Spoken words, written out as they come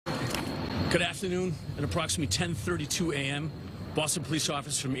Good afternoon. At approximately 10:32 a.m., Boston police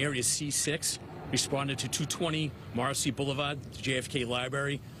officers from Area C6 responded to 220 Morrissey Boulevard, the JFK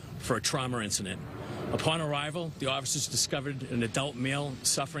Library, for a trauma incident. Upon arrival, the officers discovered an adult male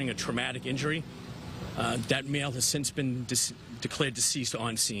suffering a traumatic injury. That male has since been declared deceased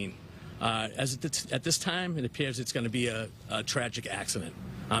on scene. At this time, it appears it's going to be a tragic accident.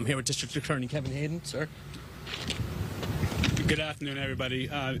 I'm here with District Attorney Kevin Hayden, sir. Good afternoon, everybody.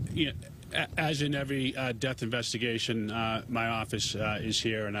 As in every death investigation, my office is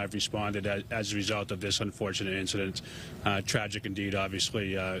here, and I've responded as a result of this unfortunate incident. Tragic indeed,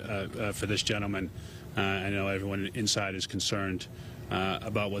 obviously, for this gentleman. I know everyone inside is concerned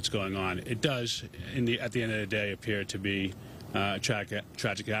about what's going on. It does, at the end of the day, appear to be a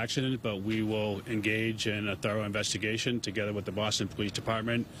tragic accident, but we will engage in a thorough investigation together with the Boston Police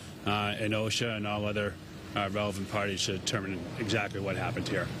Department and OSHA and all other relevant parties to determine exactly what happened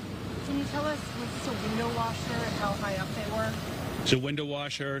here. Can you tell us, was this a window washer and how high up they were? So window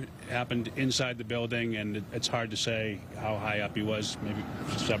washer happened inside the building, and it's hard to say how high up he was, maybe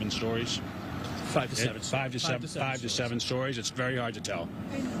 7 stories? 5 to 7. 5 to 7 stories. It's very hard to tell.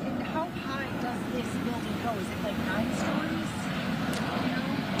 And how high does this building go? Is it like 9 stories?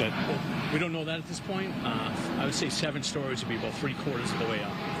 We don't know that at this point. I would say 7 stories would be about 3/4 of the way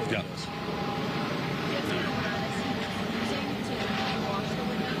up. Yeah.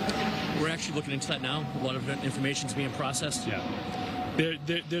 We're actually looking into that now. A lot of information is being processed. Yeah.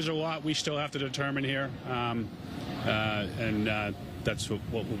 There's a lot we still have to determine here, and that's what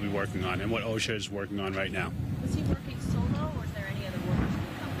we'll be working on and what OSHA is working on right now. Was he working solo, or is there any other workers in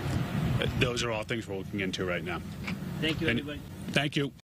the company? Those are all things we're looking into right now. Thank you, everybody. Thank you.